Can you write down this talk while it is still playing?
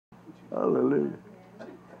Hallelujah.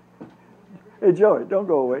 Hey, Joey, don't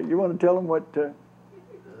go away. You want to tell them what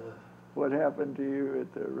happened to you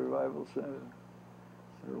at the Revival Center?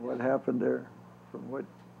 Or what happened there from what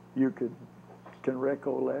you can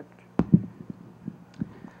recollect?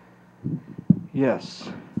 Yes.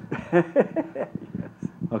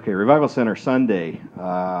 Okay, Revival Center Sunday.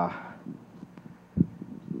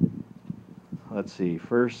 Let's see.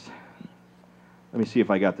 First, let me see if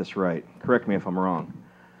I got this right. Correct me if I'm wrong.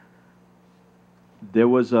 There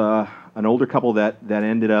was an older couple that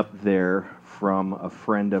ended up there from a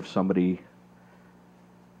friend of somebody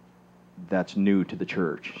that's new to the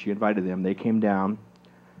church. She invited them. They came down.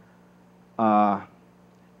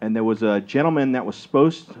 And there was a young gentleman that was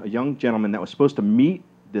supposed to meet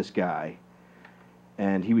this guy.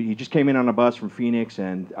 And he just came in on a bus from Phoenix,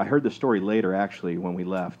 and I heard the story later, actually, when we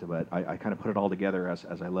left, but I kind of put it all together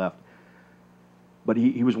as I left. But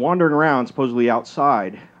he was wandering around, supposedly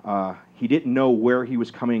outside. He didn't know where he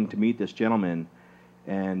was coming to meet this gentleman,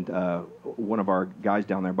 and one of our guys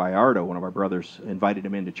down there, Bayardo, one of our brothers, invited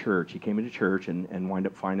him into church. He came into church and wound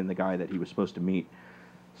up finding the guy that he was supposed to meet.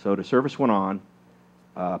 So the service went on.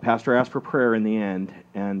 Pastor asked for prayer in the end,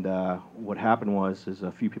 and what happened was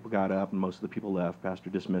a few people got up and most of the people left.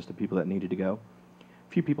 Pastor dismissed the people that needed to go.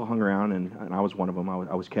 A few people hung around, and I was one of them.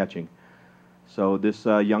 I was catching. So this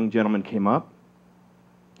young gentleman came up.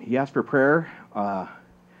 He asked for prayer.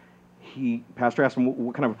 Pastor asked him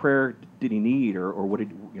what kind of a prayer did he need, or what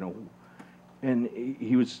did and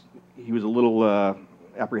he was a little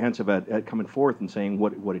apprehensive at coming forth and saying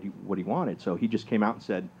what he wanted. So he just came out and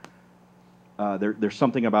said, there's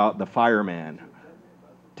something about the fireman.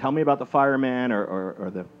 Tell me about the fireman,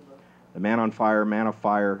 or the man on fire, man of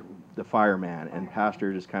fire, the fireman. And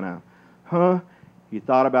Pastor just kind of, He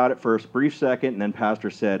thought about it for a brief second, and then Pastor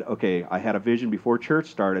said, okay, I had a vision before church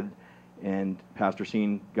started, and Pastor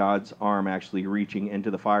seen God's arm actually reaching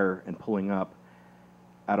into the fire and pulling up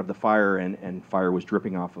out of the fire, and fire was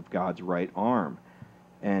dripping off of God's right arm.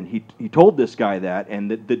 And he told this guy that,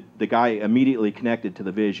 and the guy immediately connected to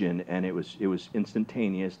the vision, and it was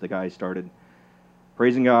instantaneous. The guy started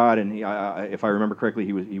praising God, and if I remember correctly,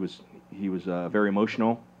 he was very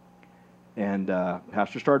emotional. And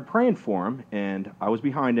Pastor started praying for him, and I was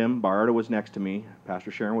behind him. Bayardo was next to me.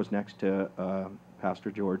 Pastor Sharon was next to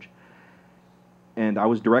Pastor George, and I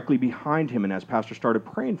was directly behind him. And as Pastor started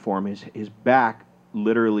praying for him, his back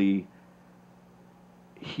literally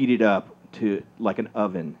heated up to like an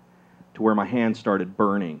oven, to where my hands started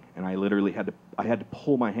burning, and I literally had to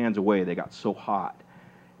pull my hands away. They got so hot,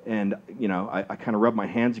 and I kind of rubbed my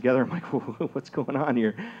hands together. I'm like, what's going on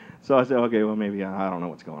here? So I said, okay, well maybe I don't know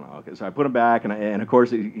what's going on. Okay, so I put him back, and of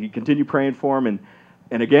course he continued praying for him,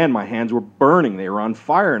 and again my hands were burning. They were on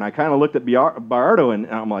fire, and I kind of looked at Bayardo, and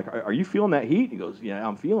I'm like, are you feeling that heat? He goes, yeah,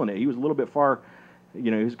 I'm feeling it. He was a little bit far, he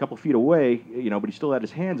was a couple feet away, but he still had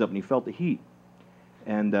his hands up, and he felt the heat.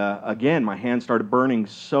 And again, my hands started burning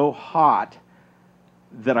so hot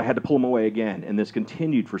that I had to pull them away again. And this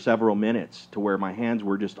continued for several minutes, to where my hands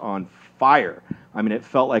were just on fire. I mean, it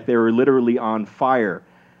felt like they were literally on fire.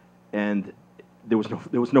 And there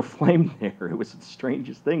was no flame there. It was the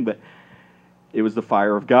strangest thing, but it was the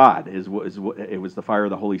fire of God. It was the fire of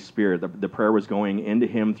the Holy Spirit. The prayer was going into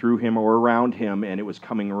him, through him, or around him, and it was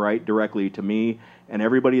coming right directly to me. And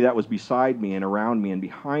everybody that was beside me and around me and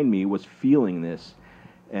behind me was feeling this.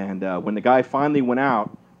 And when the guy finally went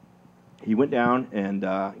out, he went down, and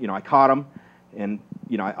I caught him, and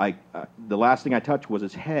the last thing I touched was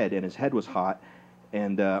his head, and his head was hot,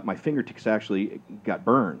 and my fingertips actually got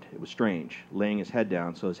burned. It was strange, laying his head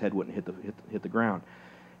down so his head wouldn't hit the ground.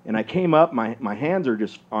 And I came up, my hands are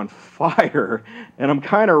just on fire, and I'm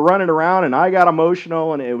kind of running around, and I got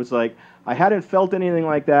emotional, and it was like I hadn't felt anything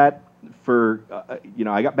like that for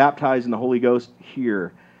I got baptized in the Holy Ghost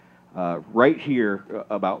here. Right here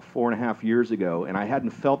about 4.5 years ago, and I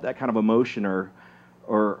hadn't felt that kind of emotion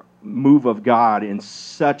or move of God in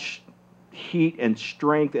such heat and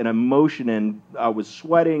strength and emotion, and I was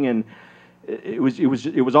sweating, and it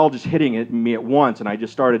was all just hitting at me at once, and I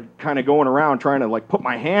just started kind of going around trying to like put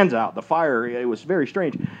my hands out the fire. It was very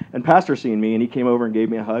strange. And Pastor seen me, and he came over and gave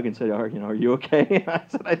me a hug and said, are you okay? And I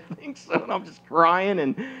said, I think so. And I'm just crying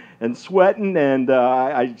and sweating, and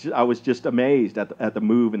I was just amazed at the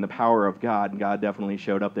move and the power of God, and God definitely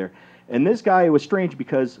showed up there. And this guy, it was strange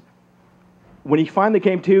because when he finally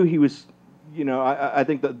came to, he was I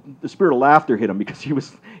think the spirit of laughter hit him because he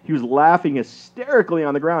was laughing hysterically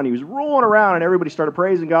on the ground. He was rolling around, and everybody started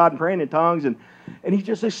praising God and praying in tongues, and he's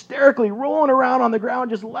just hysterically rolling around on the ground,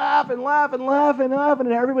 just laughing,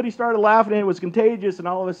 and everybody started laughing, and it was contagious, and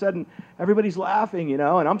all of a sudden, everybody's laughing, and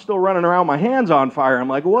I'm still running around, my hands on fire. I'm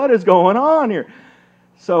like, what is going on here?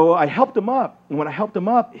 So I helped him up, and when I helped him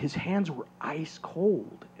up, his hands were ice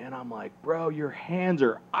cold. And I'm like, bro, your hands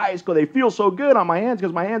are ice cold. They feel so good on my hands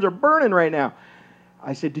because my hands are burning right now.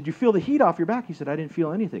 I said, did you feel the heat off your back? He said, I didn't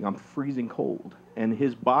feel anything. I'm freezing cold. And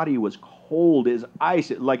his body was cold as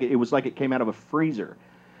ice. It was like it came out of a freezer.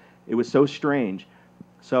 It was so strange.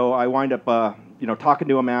 So I wind up, talking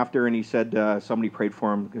to him after, and he said somebody prayed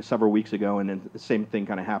for him several weeks ago, and then the same thing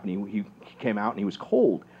kind of happened. He came out, and he was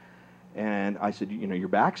cold. And I said, your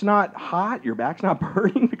back's not hot? Your back's not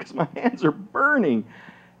burning? Because my hands are burning.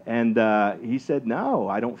 And he said, no,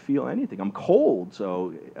 I don't feel anything. I'm cold.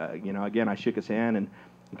 So, again, I shook his hand, and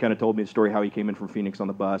he kind of told me the story how he came in from Phoenix on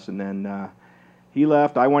the bus. And then he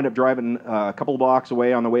left. I wound up driving a couple of blocks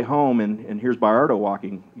away on the way home, and here's Bayardo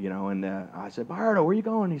walking, and I said, Bayardo, where are you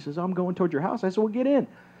going? He says, I'm going toward your house. I said, well, get in.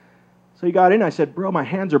 So he got in. I said, bro, my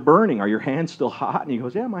hands are burning. Are your hands still hot? And he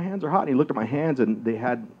goes, yeah, my hands are hot. And he looked at my hands, and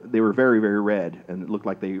they were very, very red, and it looked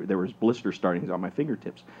like there was blisters starting on my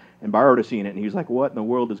fingertips. And Byron had seen it, and he was like, what in the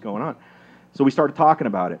world is going on? So we started talking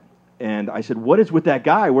about it. And I said, what is with that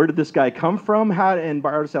guy? Where did this guy come from? And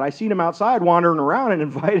Byron said, I seen him outside wandering around and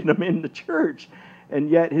invited him into church.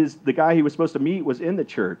 And yet the guy he was supposed to meet was in the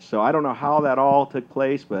church. So I don't know how that all took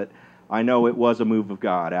place, but I know it was a move of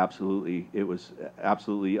God, absolutely. It was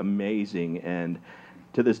absolutely amazing. And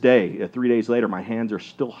to this day, 3 days later, my hands are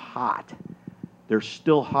still hot. They're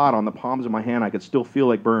still hot on the palms of my hand. I could still feel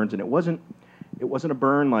like burns. And it wasn't a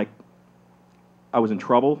burn like I was in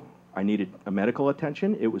trouble. I needed a medical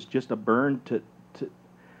attention. It was just a burn to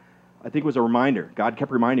I think it was a reminder. God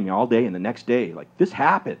kept reminding me all day and the next day, like, this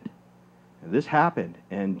happened. And this happened.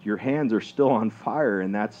 And your hands are still on fire.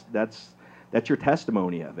 And that's your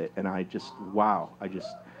testimony of it. And it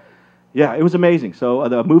was amazing. So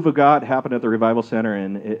the move of God happened at the Revival Center,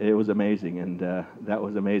 and it was amazing, and that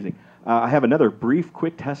was amazing. I have another brief,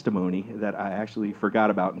 quick testimony that I actually forgot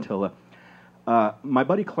about until my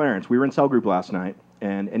buddy Clarence. We were in cell group last night,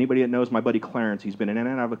 and anybody that knows my buddy Clarence, he's been in and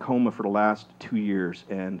out of a coma for the last 2 years.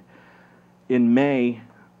 And in May,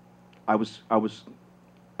 I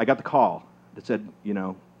got the call that said,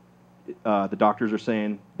 the doctors are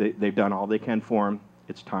saying they've done all they can for him.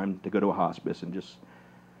 It's time to go to a hospice and just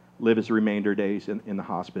live his remainder days in the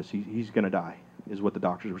hospice. He's going to die, is what the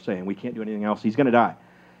doctors were saying. We can't do anything else. He's going to die.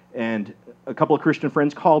 And a couple of Christian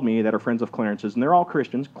friends called me that are friends of Clarence's, and they're all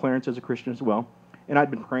Christians. Clarence is a Christian as well. And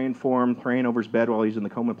I'd been praying for him, praying over his bed while he's in the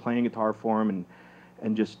coma, playing guitar for him,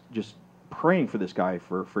 and just praying for this guy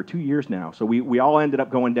for 2 years now. So we all ended up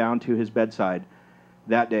going down to his bedside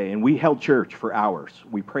that day, and we held church for hours.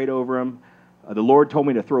 We prayed over him. The Lord told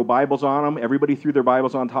me to throw Bibles on him. Everybody threw their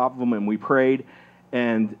Bibles on top of him, and we prayed.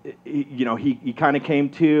 And he kind of came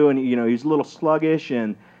to, and he was a little sluggish,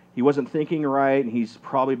 and he wasn't thinking right. And he's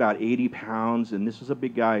probably about 80 pounds, and this is a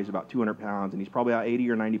big guy. He's about 200 pounds, and he's probably about 80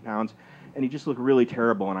 or 90 pounds, and he just looked really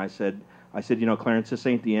terrible. And I said, Clarence, this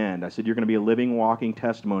ain't the end. I said, you're going to be a living, walking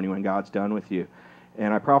testimony when God's done with you.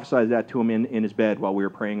 And I prophesied that to him in his bed while we were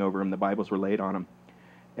praying over him. The Bibles were laid on him.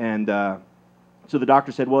 And so the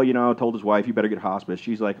doctor said, well, told his wife, you better get a hospice.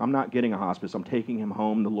 She's like, I'm not getting a hospice. I'm taking him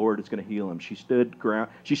home. The Lord is going to heal him. She stood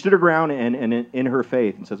her ground and in her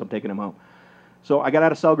faith and says, I'm taking him home. So I got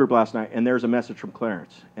out of cell group last night, and there's a message from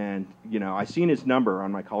Clarence. And, I seen his number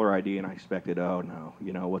on my caller ID, and I expected, oh,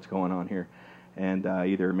 no, what's going on here? And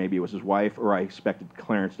either maybe it was his wife, or I expected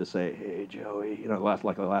Clarence to say, hey, Joey, the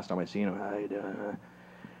last time I seen him, how you doing?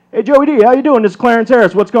 Hey, Joey D, how you doing? This is Clarence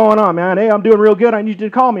Harris. What's going on, man? Hey, I'm doing real good. I need you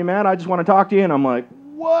to call me, man. I just want to talk to you. And I'm like,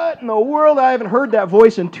 what in the world? I haven't heard that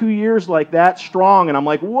voice in 2 years like that strong. And I'm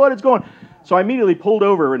like, what is going on? So I immediately pulled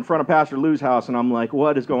over in front of Pastor Lou's house, and I'm like,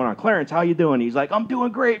 what is going on? Clarence, how you doing? He's like, I'm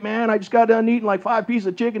doing great, man. I just got done eating like 5 pieces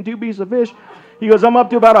of chicken, 2 pieces of fish. He goes, I'm up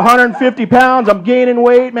to about 150 pounds. I'm gaining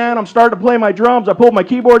weight, man. I'm starting to play my drums. I pulled my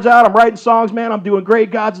keyboards out. I'm writing songs, man. I'm doing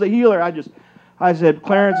great. God's the healer. I said,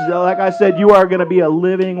 Clarence, like I said, you are going to be a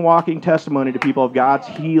living, walking testimony to people of God's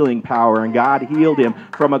healing power. And God healed him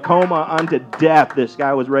from a coma unto death. This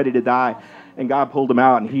guy was ready to die, and God pulled him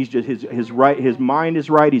out. And he's just his mind is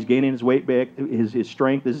right. He's gaining his weight back. His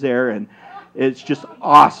strength is there, and it's just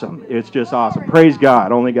awesome. It's just awesome. Praise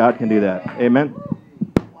God. Only God can do that. Amen.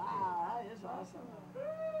 Wow, that is awesome.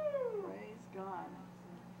 Praise God.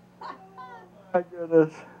 My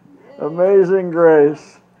goodness, amazing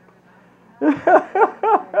grace. Isn't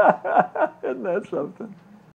that something?